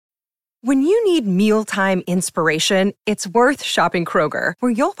When you need mealtime inspiration, it's worth shopping Kroger,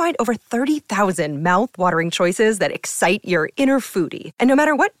 where you'll find over 30,000 mouth-watering choices that excite your inner foodie. And no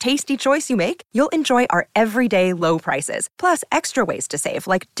matter what tasty choice you make, you'll enjoy our everyday low prices, plus extra ways to save,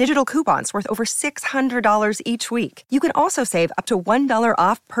 like digital coupons worth over $600 each week. You can also save up to $1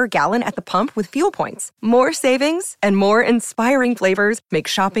 off per gallon at the pump with fuel points. More savings and more inspiring flavors make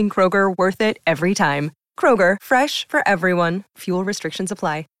shopping Kroger worth it every time. Kroger, fresh for everyone. Fuel restrictions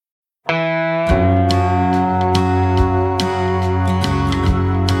apply.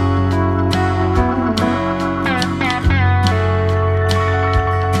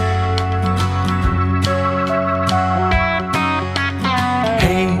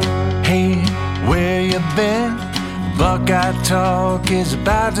 Hey, where you been? Buckeye Talk is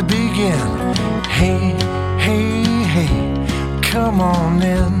about to begin. Hey, come on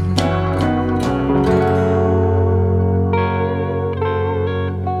in.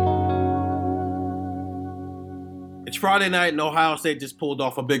 It's Friday night, and Ohio State just pulled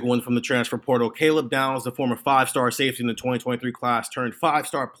off a big one from the transfer portal. Caleb Downs, the former five-star safety in the 2023 class, turned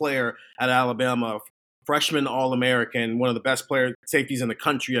five-star player at Alabama, freshman All-American, one of the best safeties in the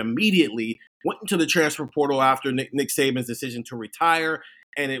country, immediately went into the transfer portal after Nick Saban's decision to retire.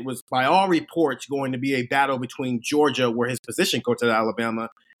 And it was, by all reports, going to be a battle between Georgia, where his position coach at Alabama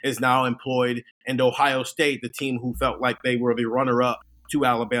is now employed, and Ohio State, the team who felt like they were the runner-up to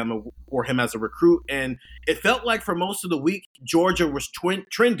Alabama for him as a recruit. And it felt like for most of the week, Georgia was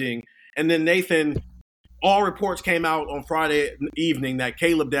trending. And then Nathan, all reports came out on Friday evening that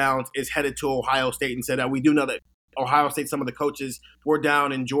Caleb Downs is headed to Ohio State, and said that we do know that Ohio State, some of the coaches were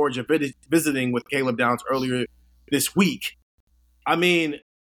down in Georgia visiting with Caleb Downs earlier this week. I mean,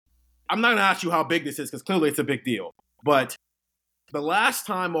 I'm not going to ask you how big this is, because clearly it's a big deal. But the last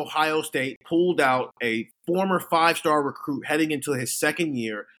time Ohio State pulled out a former five-star recruit heading into his second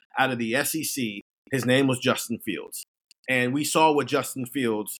year out of the SEC, his name was Justin Fields. And we saw what Justin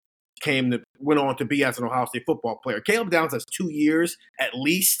Fields went on to be as an Ohio State football player. Caleb Downs has 2 years at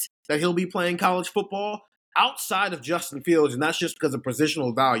least that he'll be playing college football. Outside of Justin Fields, and that's just because of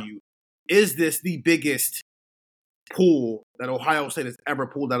positional value, is this the biggest pull that Ohio State has ever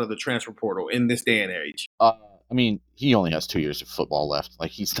pulled out of the transfer portal in this day and age? I mean, he only has 2 years of football left.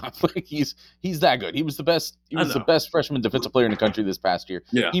 Like, he's not like he's that good. He was the best. He was the best freshman defensive player in the country this past year.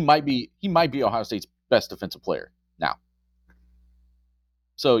 Yeah. He might be Ohio State's best defensive player now.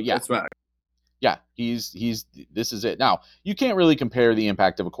 So yeah, that's right. Yeah, he's this is it. Now, you can't really compare the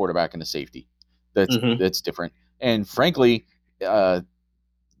impact of a quarterback and a safety. That's different. And frankly, they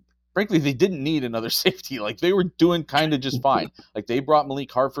didn't need another safety. Like, they were doing kind of just fine. Like, they brought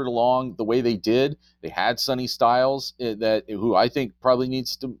Malik Hartford along the way they did. They had Sonny Styles, who I think probably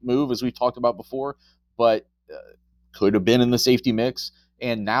needs to move, as we talked about before, but could have been in the safety mix.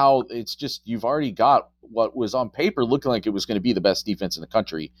 And now it's just, you've already got what was on paper looking like it was going to be the best defense in the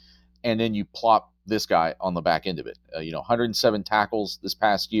country, and then you plop this guy on the back end of it. 107 tackles this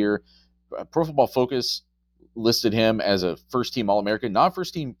past year. Pro Football Focus listed him as a first-team All-American, not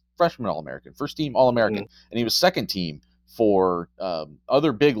first-team freshman All-American, first-team All-American. And he was second-team for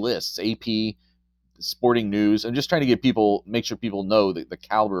other big lists, AP, Sporting News. I'm just trying to make sure people know the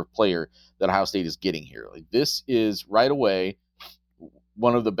caliber of player that Ohio State is getting here. Like, this is right away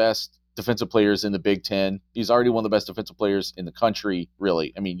one of the best defensive players in the Big Ten. He's already one of the best defensive players in the country,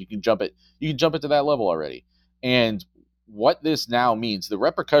 really. I mean, you can jump it to that level already. And what this now means, the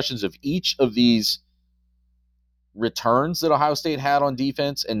repercussions of each of these returns that Ohio State had on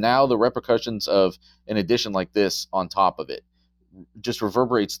defense, and now the repercussions of an addition like this on top of it, just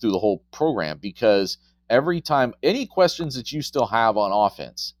reverberates through the whole program, because every time any questions that you still have on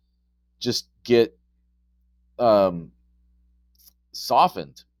offense just get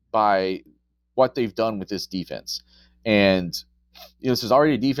softened by what they've done with this defense. And this is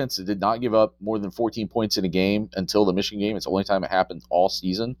already a defense that did not give up more than 14 points in a game until the Michigan game. It's the only time it happened all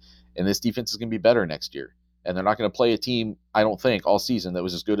season. And this defense is going to be better next year. And they're not going to play a team, I don't think, all season that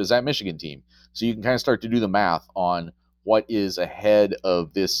was as good as that Michigan team. So you can kind of start to do the math on what is ahead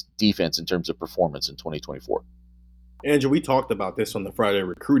of this defense in terms of performance in 2024. Andrew, we talked about this on the Friday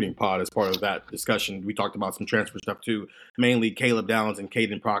recruiting pod as part of that discussion. We talked about some transfer stuff too, mainly Caleb Downs and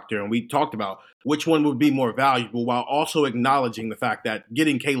Caden Proctor. And we talked about which one would be more valuable, while also acknowledging the fact that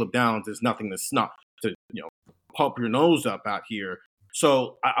getting Caleb Downs is nothing to pump your nose up out here.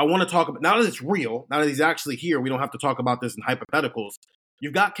 So I want to talk about, now that it's real, now that he's actually here, we don't have to talk about this in hypotheticals.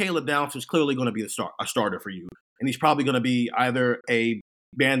 You've got Caleb Downs, who's clearly going to be a starter for you. And he's probably going to be either a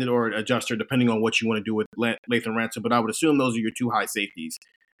bandit or an adjuster, depending on what you want to do with Lathan Ransom. But I would assume those are your two high safeties.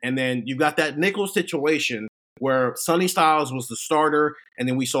 And then you've got that nickel situation where Sonny Styles was the starter, and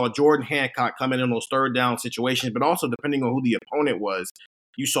then we saw Jordan Hancock come in those third down situations, but also depending on who the opponent was,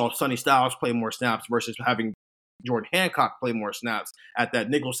 you saw Sonny Styles play more snaps versus having Jordan Hancock play more snaps at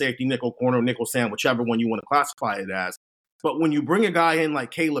that nickel safety, nickel corner, nickel sand, whichever one you want to classify it as. But when you bring a guy in like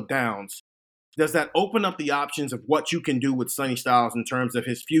Caleb Downs, does that open up the options of what you can do with Sonny Styles in terms of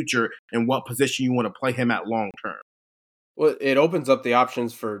his future and what position you want to play him at long term? Well, it opens up the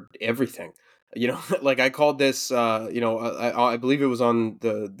options for everything. Like I called this, I believe it was on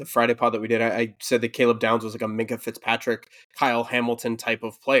the Friday pod that we did. I said that Caleb Downs was like a Minka Fitzpatrick, Kyle Hamilton type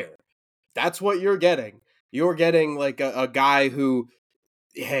of player. That's what you're getting. You're getting like a guy who,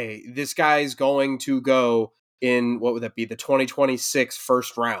 hey, this guy's going to go in, what would that be, the 2026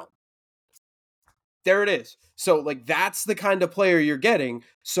 first round. There it is. So, like, that's the kind of player you're getting.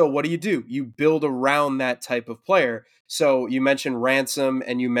 So, what do? You build around that type of player. So, you mentioned Ransom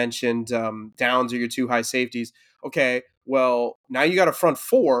and you mentioned Downs are your two high safeties. Okay, well, now you got a front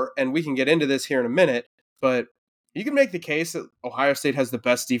four, and we can get into this here in a minute, but you can make the case that Ohio State has the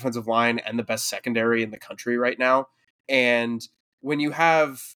best defensive line and the best secondary in the country right now. And when you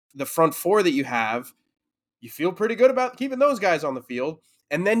have the front four that you have, you feel pretty good about keeping those guys on the field.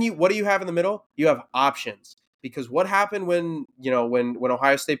 And then what do you have in the middle? You have options. Because what happened when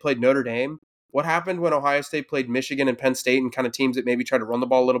Ohio State played Notre Dame? What happened when Ohio State played Michigan and Penn State and kind of teams that maybe tried to run the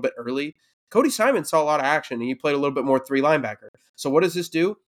ball a little bit early? Cody Simon saw a lot of action and he played a little bit more three linebacker. So what does this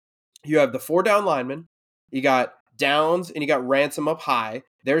do? You have the 4 down linemen. You got Downs and you got Ransom up high.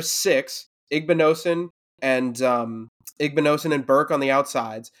 There's 6. Igbinosun and Burke on the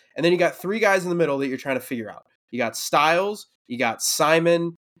outsides. And then you got 3 guys in the middle that you're trying to figure out. You got Styles, you got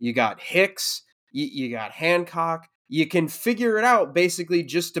Simon, you got Hicks, you got Hancock. You can figure it out basically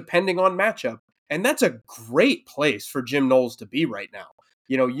just depending on matchup. And that's a great place for Jim Knowles to be right now.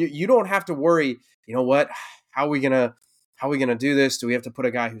 You don't have to worry, you know what, how are we going to do this? Do we have to put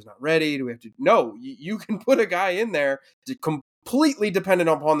a guy who's not ready? Do we have to? No, you can put a guy in there to completely dependent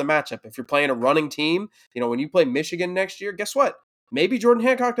upon the matchup. If you're playing a running team, when you play Michigan next year, guess what? Maybe Jordan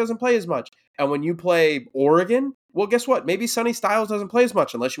Hancock doesn't play as much. And when you play Oregon, well, guess what? Maybe Sonny Styles doesn't play as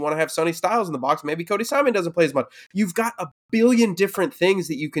much. Unless you want to have Sonny Styles in the box, maybe Cody Simon doesn't play as much. You've got a billion different things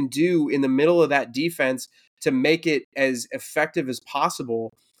that you can do in the middle of that defense to make it as effective as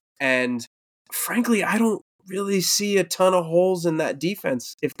possible. And frankly, I don't really see a ton of holes in that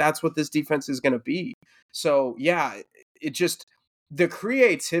defense if that's what this defense is going to be. So, yeah, it just the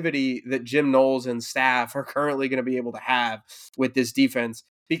creativity that Jim Knowles and staff are currently going to be able to have with this defense,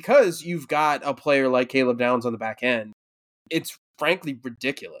 because you've got a player like Caleb Downs on the back end, it's frankly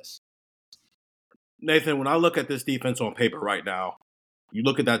ridiculous. Nathan, when I look at this defense on paper right now, you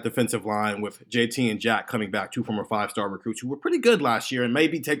look at that defensive line with JT and Jack coming back, 2 former 5-star recruits who were pretty good last year and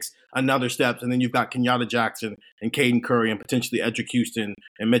maybe takes another step. And then you've got Kenyatta Jackson and Caden Curry and potentially Edric Houston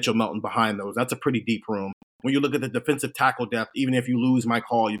and Mitchell Melton behind those. That's a pretty deep room. When you look at the defensive tackle depth, even if you lose Mike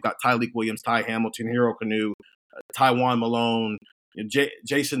Hall, you've got Tyleek Williams, Ty Hamilton, Hero Canoe, Tywan Malone,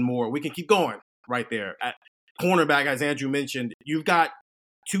 Jason Moore. We can keep going right there. At cornerback, as Andrew mentioned, you've got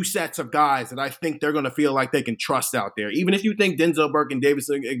 2 sets of guys that I think they're going to feel like they can trust out there. Even if you think Denzel Burke and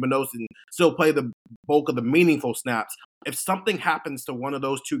Davidson Igbinosun still play the bulk of the meaningful snaps, if something happens to one of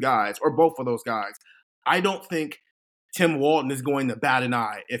those 2 guys or both of those guys, I don't think Tim Walton is going to bat an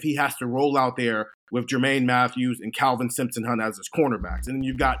eye if he has to roll out there with Jermaine Matthews and Calvin Simpson-Hunt as his cornerbacks. And then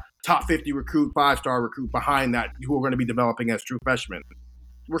you've got top 50 recruit, 5-star recruit behind that who are going to be developing as true freshmen.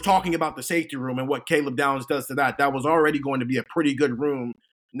 We're talking about the safety room and what Caleb Downs does to that. That was already going to be a pretty good room.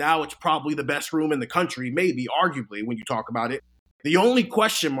 Now it's probably the best room in the country, maybe, arguably, when you talk about it. The only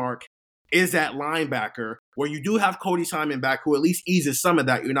question mark is that linebacker, where you do have Cody Simon back, who at least eases some of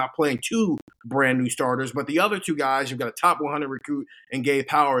that. You're not playing 2 brand new starters, but the other 2 guys, you've got a top 100 recruit in Gabe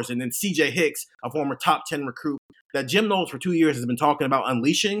Powers, and then CJ Hicks, a former top 10 recruit that Jim Knowles for 2 years has been talking about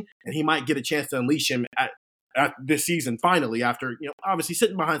unleashing, and he might get a chance to unleash him at this season finally after, obviously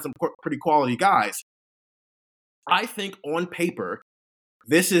sitting behind some pretty quality guys. I think on paper,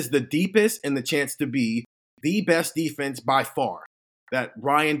 this is the deepest and the chance to be the best defense by far that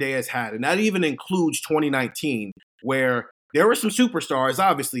Ryan Day has had. And that even includes 2019, where there were some superstars.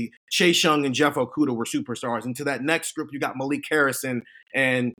 Obviously, Chase Young and Jeff Okudah were superstars. And to that next group, you got Malik Harrison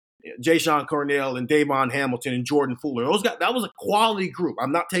and Jayshon Cornell and Davon Hamilton and Jordan Fuller. That was a quality group.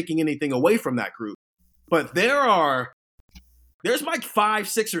 I'm not taking anything away from that group. But there's like 5,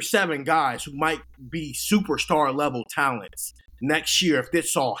 6, or 7 guys who might be superstar level talents next year if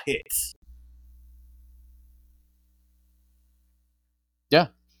this all hits.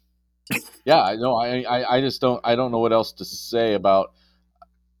 Yeah, I know. I just don't know what else to say about.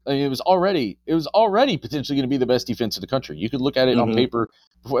 I mean, it was already potentially going to be the best defense in the country. You could look at it on paper.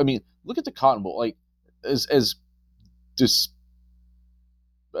 I mean, look at the Cotton Bowl. Like as just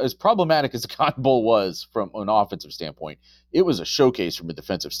as problematic as the Cotton Bowl was from an offensive standpoint, it was a showcase from a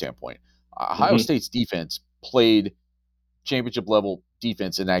defensive standpoint. Ohio State's defense played championship level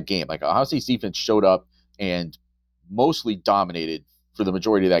defense in that game. Like Ohio State's defense showed up and mostly dominated for the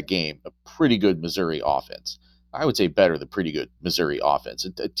majority of that game a pretty good Missouri offense. I would say better than pretty good Missouri offense.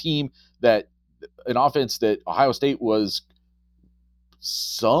 A team that an offense that Ohio State was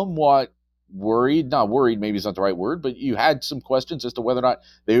somewhat worried, not worried, maybe it's not the right word, but you had some questions as to whether or not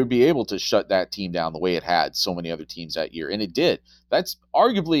they would be able to shut that team down the way it had so many other teams that year. And it did. That's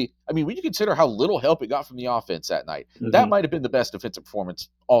arguably, I mean, when you consider how little help it got from the offense that night, that might have been the best defensive performance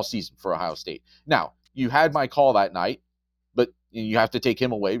all season for Ohio State. Now, you had my call that night, but you have to take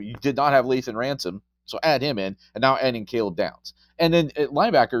him away. You did not have Lathan Ransom, so add him in, and now adding Caleb Downs. And then at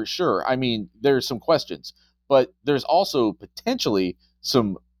linebacker, sure, I mean, there's some questions, but there's also potentially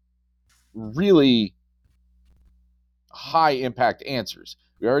some really high impact answers.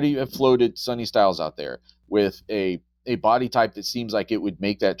 We already have floated Sonny Styles out there with a body type that seems like it would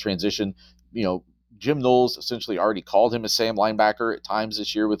make that transition. You know, Jim Knowles essentially already called him a Sam linebacker at times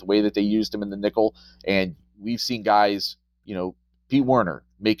this year with the way that they used him in the nickel. And we've seen guys, you know, Pete Werner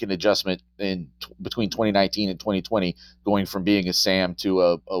make an adjustment between 2019 and 2020, going from being a Sam to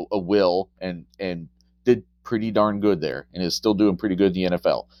a Will, and did pretty darn good there and is still doing pretty good in the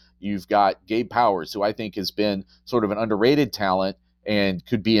NFL. You've got Gabe Powers, who I think has been sort of an underrated talent and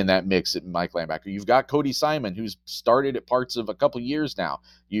could be in that mix at Mike linebacker. You've got Cody Simon, who's started at parts of a couple years now.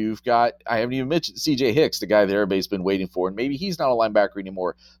 You've got, I haven't even mentioned CJ Hicks, the guy that everybody's been waiting for, and maybe he's not a linebacker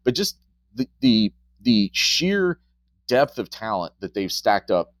anymore, but just the sheer depth of talent that they've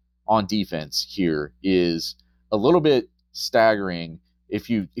stacked up on defense here is a little bit staggering if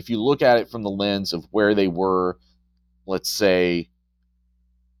you look at it from the lens of where they were, let's say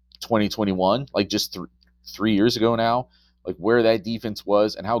 2021, like just 3 years ago now, like where that defense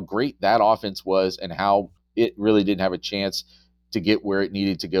was and how great that offense was and how it really didn't have a chance to get where it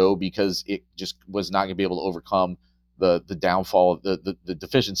needed to go because it just was not going to be able to overcome the downfall of the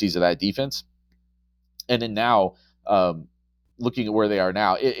deficiencies of that defense. And then now, looking at where they are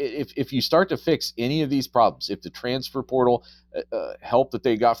now, if you start to fix any of these problems, if the transfer portal help that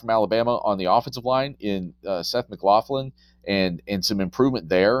they got from Alabama on the offensive line in Seth McLaughlin and some improvement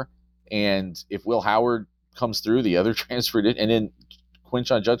there, and if Will Howard comes through, the other transferred it, and then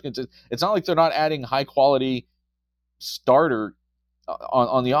Quinshon Judkins, it's not like they're not adding high quality starter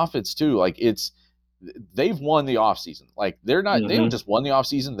on the offense too. Like they've won the offseason. Like they haven't just won the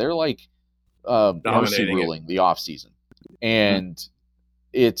offseason, they're like mercy ruling the offseason. And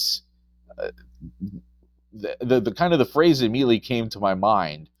it's the kind of the phrase that immediately came to my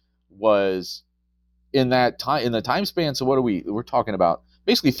mind was in the time span. So we're talking about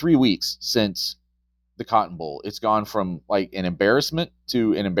basically 3 weeks since the Cotton Bowl. It's gone from like an embarrassment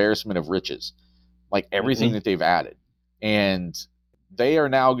to an embarrassment of riches, like everything that they've added. And they are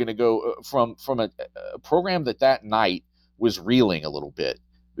now going to go from a program that night was reeling a little bit.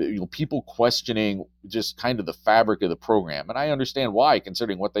 People questioning just kind of the fabric of the program, and I understand why,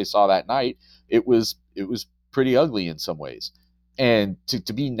 considering what they saw that night. It was pretty ugly in some ways, and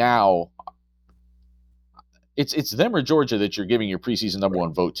to be now, it's them or Georgia that you're giving your preseason number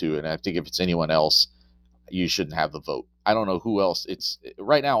one vote to, and I think if it's anyone else, you shouldn't have the vote. I don't know who else. It's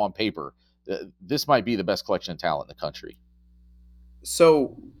right now on paper, this might be the best collection of talent in the country.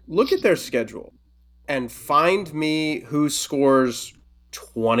 So look at their schedule and find me who scores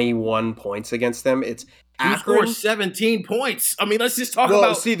 21 points against them. It's Akron. Who scores 17 points? I mean, let's just talk about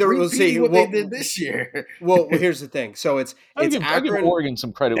what they did this year. Well, here's the thing. So it's Akron. I give Oregon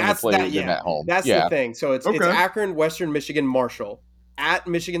some credit when they play them at home. That's the thing. So it's Akron, Western Michigan, Marshall, at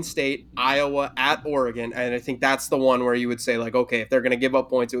Michigan State, Iowa, at Oregon, and I think that's the one where you would say, like, okay, if they're going to give up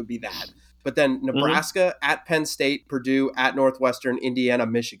points, it would be that. But then Nebraska, at Penn State, Purdue, at Northwestern, Indiana,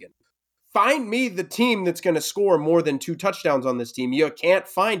 Michigan. Find me the team that's going to score more than 2 touchdowns on this team. You can't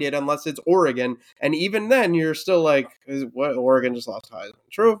find it unless it's Oregon. And even then, you're still like, what? Oregon just lost Heisman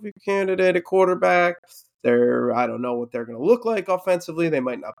Trophy candidate at quarterback. I don't know what they're going to look like offensively. They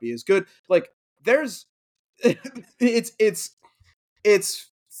might not be as good. Like,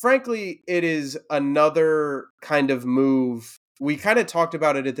 frankly, it is another kind of move. We kind of talked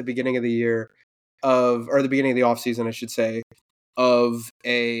about it at the beginning of the year or the beginning of the offseason, I should say, of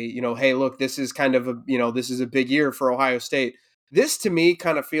hey, look, this is kind of this is a big year for Ohio State. This to me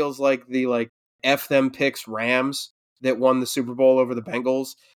kind of feels like the F them picks Rams that won the Super Bowl over the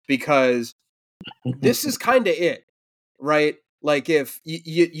Bengals, because this is kind of it, right? Like if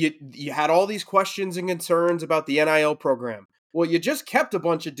you had all these questions and concerns about the NIL program. Well, you just kept a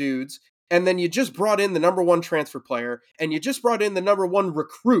bunch of dudes, and then you just brought in the number one transfer player, and you just brought in the number one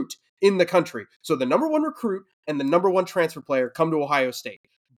recruit in the country. So the number one recruit and the number one transfer player come to Ohio State,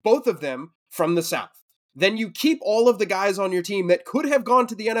 both of them from the South. Then you keep all of the guys on your team that could have gone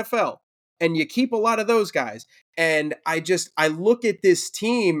to the NFL, and you keep a lot of those guys. And I look at this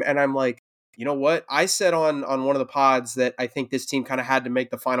team and I'm like, you know what? I said on one of the pods that I think this team kind of had to make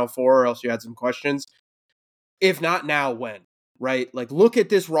the Final Four or else you had some questions. If not now, when? Right? Like, look at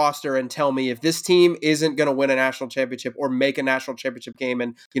this roster and tell me if this team isn't going to win a national championship or make a national championship game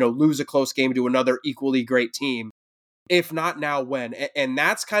and, lose a close game to another equally great team. If not now, when? And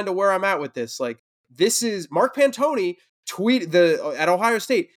that's kind of where I'm at with this. Like, this is Mark Pantoni at Ohio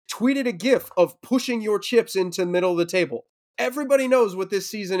State tweeted a gif of pushing your chips into the middle of the table. Everybody knows what this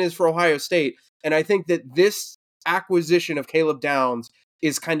season is for Ohio State. And I think that this acquisition of Caleb Downs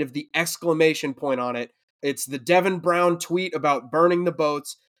is kind of the exclamation point on it. It's the Devin Brown tweet about burning the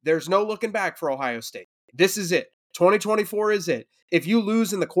boats. There's no looking back for Ohio State. This is it. 2024 is it. If you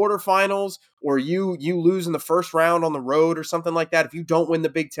lose in the quarterfinals or you lose in the first round on the road or something like that, if you don't win the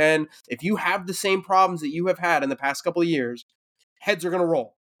Big Ten, if you have the same problems that you have had in the past couple of years, heads are going to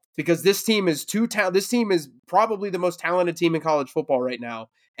roll because this team is this team is probably the most talented team in college football right now.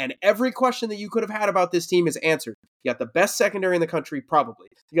 And every question that you could have had about this team is answered. You got the best secondary in the country, probably.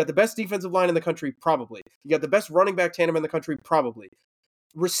 You got the best defensive line in the country, probably. You got the best running back tandem in the country, probably.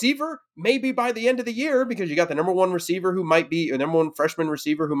 Receiver, maybe by the end of the year, because you got the number one receiver who might be a number one freshman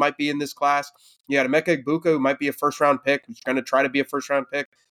receiver who might be in this class. You got Emeka Egbuka who might be a first round pick, who's going to try to be a first round pick.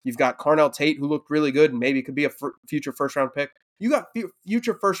 You've got Carnell Tate who looked really good and maybe could be a future first round pick. You got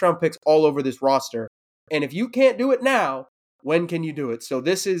future first round picks all over this roster. And if you can't do it now, when can you do it? So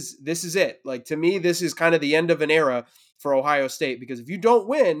this is it. Like, to me, this is kind of the end of an era for Ohio State, because if you don't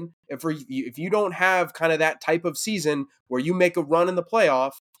win, if you don't have kind of that type of season where you make a run in the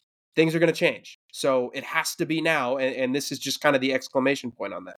playoff, things are going to change. So it has to be now, and this is just kind of the exclamation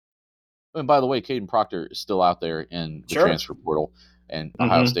point on that. And by the way, Caden Proctor is still out there in the transfer portal, and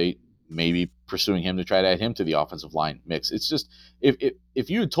Ohio State maybe pursuing him to try to add him to the offensive line mix. It's just, if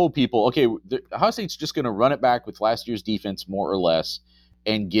you had told people, okay, Ohio State's just going to run it back with last year's defense more or less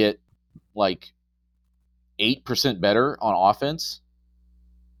and get like 8% better on offense,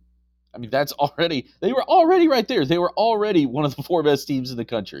 I mean, they were already right there. They were already one of the 4 best teams in the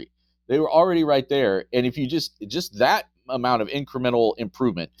country. They were already right there. And if you just that amount of incremental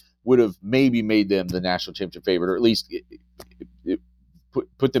improvement would have maybe made them the national championship favorite, or at least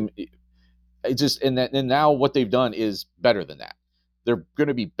put them. And now what they've done is better than that. They're going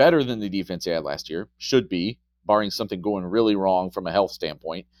to be better than the defense they had last year. Should be, barring something going really wrong from a health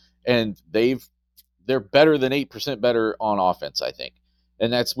standpoint. And they're better than 8% better on offense, I think.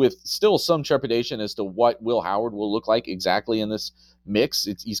 And that's with still some trepidation as to what Will Howard will look like exactly in this mix.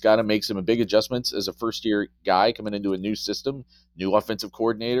 He's got to make some big adjustments as a first-year guy coming into a new system, new offensive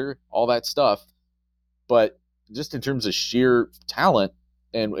coordinator, all that stuff. But just in terms of sheer talent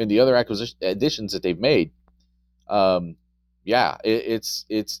and the other additions that they've made, it's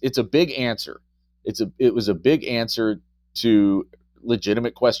a big answer. It was a big answer to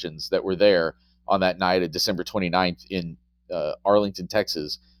legitimate questions that were there on that night of December 29th in Arlington,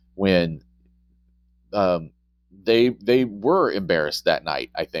 Texas, when they were embarrassed that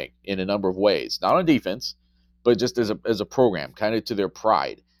night, I think, in a number of ways, not on defense, but just as a program, kind of to their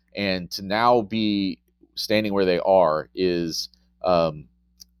pride. And to now be standing where they are is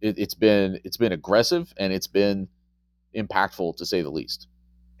it's been aggressive and it's been impactful, to say the least.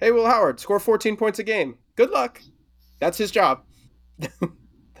 Hey, Will Howard, score 14 points a game. Good luck. That's his job.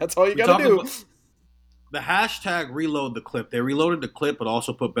 That's all you got to do. The hashtag reload the clip. They reloaded the clip, but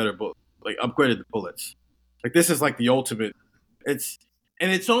also put better upgraded the bullets. Like, this is like the ultimate. It's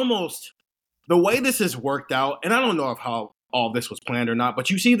almost the way this has worked out. And I don't know how all this was planned or not, but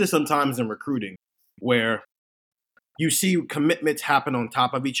you see this sometimes in recruiting where you see commitments happen on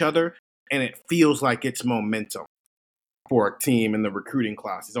top of each other, and it feels like it's momentum for a team in the recruiting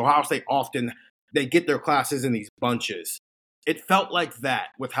classes. Ohio State often, they get their classes in these bunches. It felt like that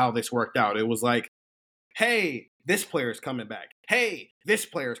with how this worked out. It was like, hey, this player's coming back. Hey, this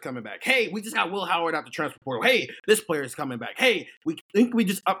player's coming back. Hey, we just got Will Howard out the transfer portal. Hey, this player's coming back. Hey, we think we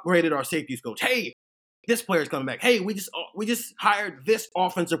just upgraded our safeties coach. Hey, this player's coming back. Hey, we just hired this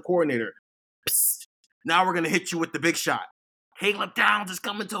offensive coordinator. Psst. Now we're going to hit you with the big shot. Caleb Downs is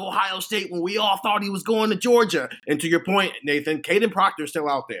coming to Ohio State when we all thought he was going to Georgia. And to your point, Nathan, Caden Proctor's still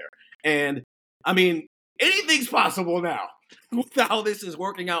out there. And, I mean, anything's possible now with how this is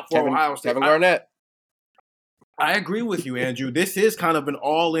working out for Ohio State. Kevin Garnett. I agree with you, Andrew. This is kind of an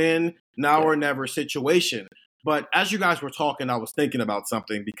all-in, now or never situation. But as you guys were talking, I was thinking about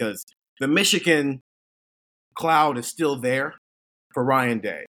something because the Michigan cloud is still there for Ryan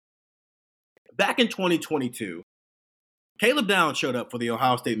Day. Back in 2022, Caleb Downs showed up for the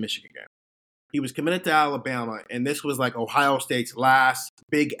Ohio State-Michigan game. He was committed to Alabama, and this was like Ohio State's last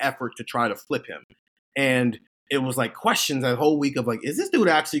big effort to try to flip him. And it was like questions that whole week of like, is this dude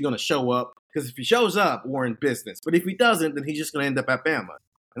actually going to show up? Because if he shows up, we're in business. But if he doesn't, then he's just going to end up at Bama.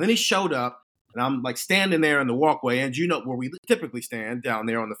 And then he showed up, and I'm like standing there in the walkway, and you know where we typically stand down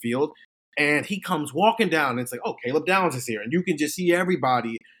there on the field. And he comes walking down, and it's like, oh, Caleb Downs is here. And you can just see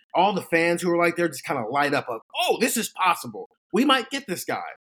everybody, all the fans who are like there just kind of light up of, oh, this is possible. We might get this guy.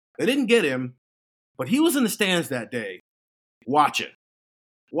 They didn't get him, but he was in the stands that day watching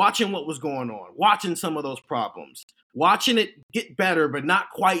what was going on, watching some of those problems, watching it get better, but not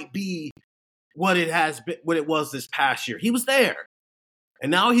quite be what it was this past year. He was there.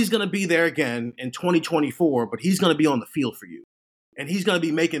 And now he's going to be there again in 2024, but he's going to be on the field for you. And he's going to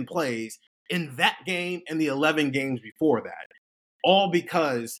be making plays in that game and the 11 games before that. All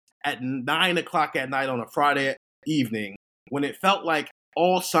because at 9 o'clock at night on a Friday evening, when it felt like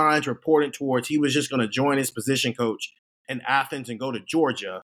all signs were pointing towards he was just going to join his position coach in Athens and go to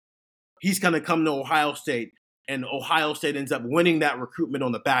Georgia, he's going to come to Ohio State, and Ohio State ends up winning that recruitment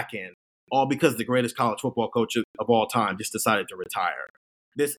on the back end, all because the greatest college football coach of all time just decided to retire.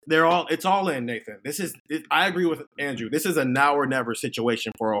 It's all in, Nathan. I agree with Andrew. This is a now or never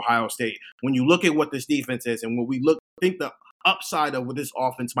situation for Ohio State. When you look at what this defense is, and when we think the upside of what this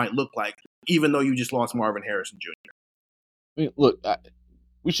offense might look like, even though you just lost Marvin Harrison Jr. I mean, look,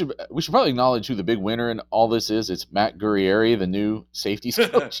 we should probably acknowledge who the big winner in all this is. It's Matt Guerrieri, the new safeties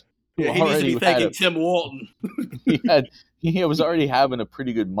coach. Yeah, he needs to be thanking Tim Walton. he was already having a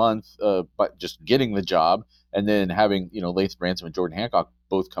pretty good month, but just getting the job, and then having Lath Branson and Jordan Hancock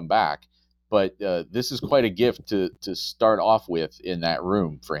both come back. But this is quite a gift to start off with in that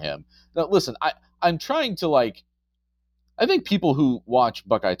room for him. Now, listen, I'm trying to I think people who watch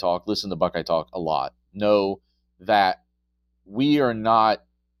Buckeye Talk, listen to Buckeye Talk a lot, know that we are not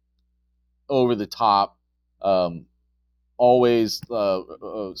over the top, always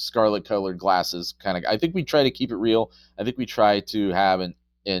scarlet colored glasses kind of. I think we try to keep it real. I think we try to have an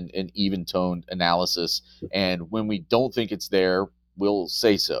even toned analysis, and when we don't think it's there, we'll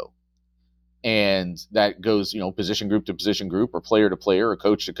say so. And that goes, position group to position group, or player to player, or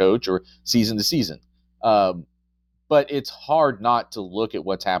coach to coach, or season to season. But it's hard not to look at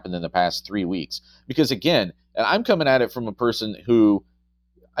what's happened in the past 3 weeks, because again, and I'm coming at it from a person who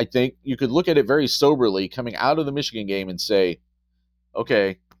I think you could look at it very soberly coming out of the Michigan game and say,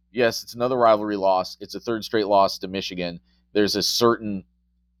 okay, yes, it's another rivalry loss. It's a third straight loss to Michigan. There's a certain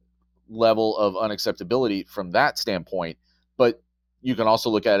level of unacceptability from that standpoint, but you can also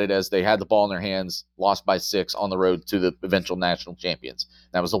look at it as they had the ball in their hands, lost by 6 on the road to the eventual national champions.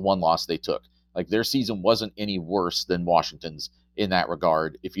 That was the one loss they took. Their season wasn't any worse than Washington's in that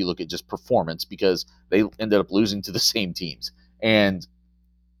regard, if you look at just performance, because they ended up losing to the same teams. And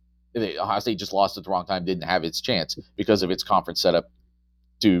Ohio State just lost at the wrong time, didn't have its chance because of its conference setup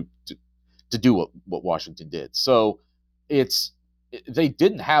to do what Washington did. So they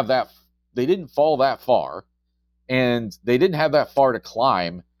didn't fall that far, and they didn't have that far to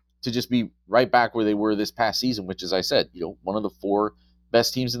climb to just be right back where they were this past season, which, as I said, one of the 4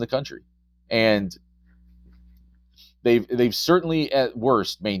 best teams in the country. And they've certainly at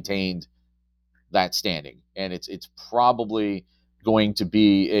worst maintained that standing, and it's probably going to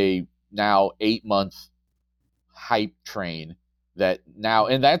be a now 8-month hype train that now,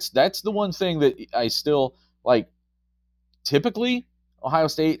 and that's the one thing that I still like. Typically, Ohio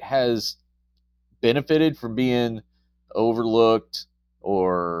State has benefited from being overlooked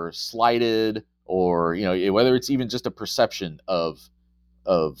or slighted, or whether it's even just a perception of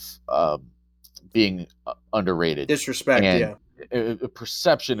being underrated, disrespect, and a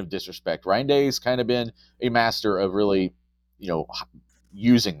perception of disrespect. Ryan Day's kind of been a master of really,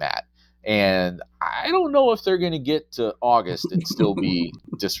 using that. And I don't know if they're going to get to August and still be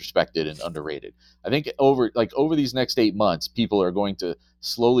disrespected and underrated. I think over these next 8 months, people are going to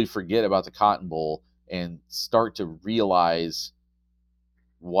slowly forget about the Cotton Bowl and start to realize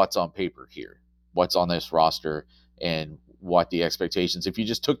what's on paper here, what's on this roster, and what the expectations. If you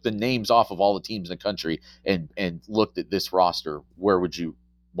just took the names off of all the teams in the country and looked at this roster, what would you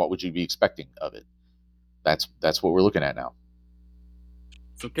be expecting of it? That's what we're looking at now.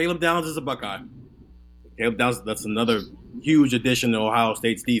 So Caleb Downs is a Buckeye. Caleb Downs, that's another huge addition to Ohio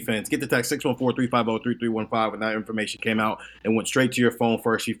State's defense. Get the text 614-350-3315 when that information came out and went straight to your phone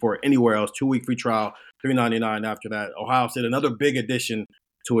first before anywhere else. 2-week free trial $3.99 after that. Ohio State, another big addition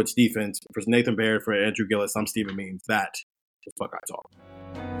to its defense. For Nathan Baird, for Andrew Gillis, I'm Stephen Means. That is Buckeye Talk.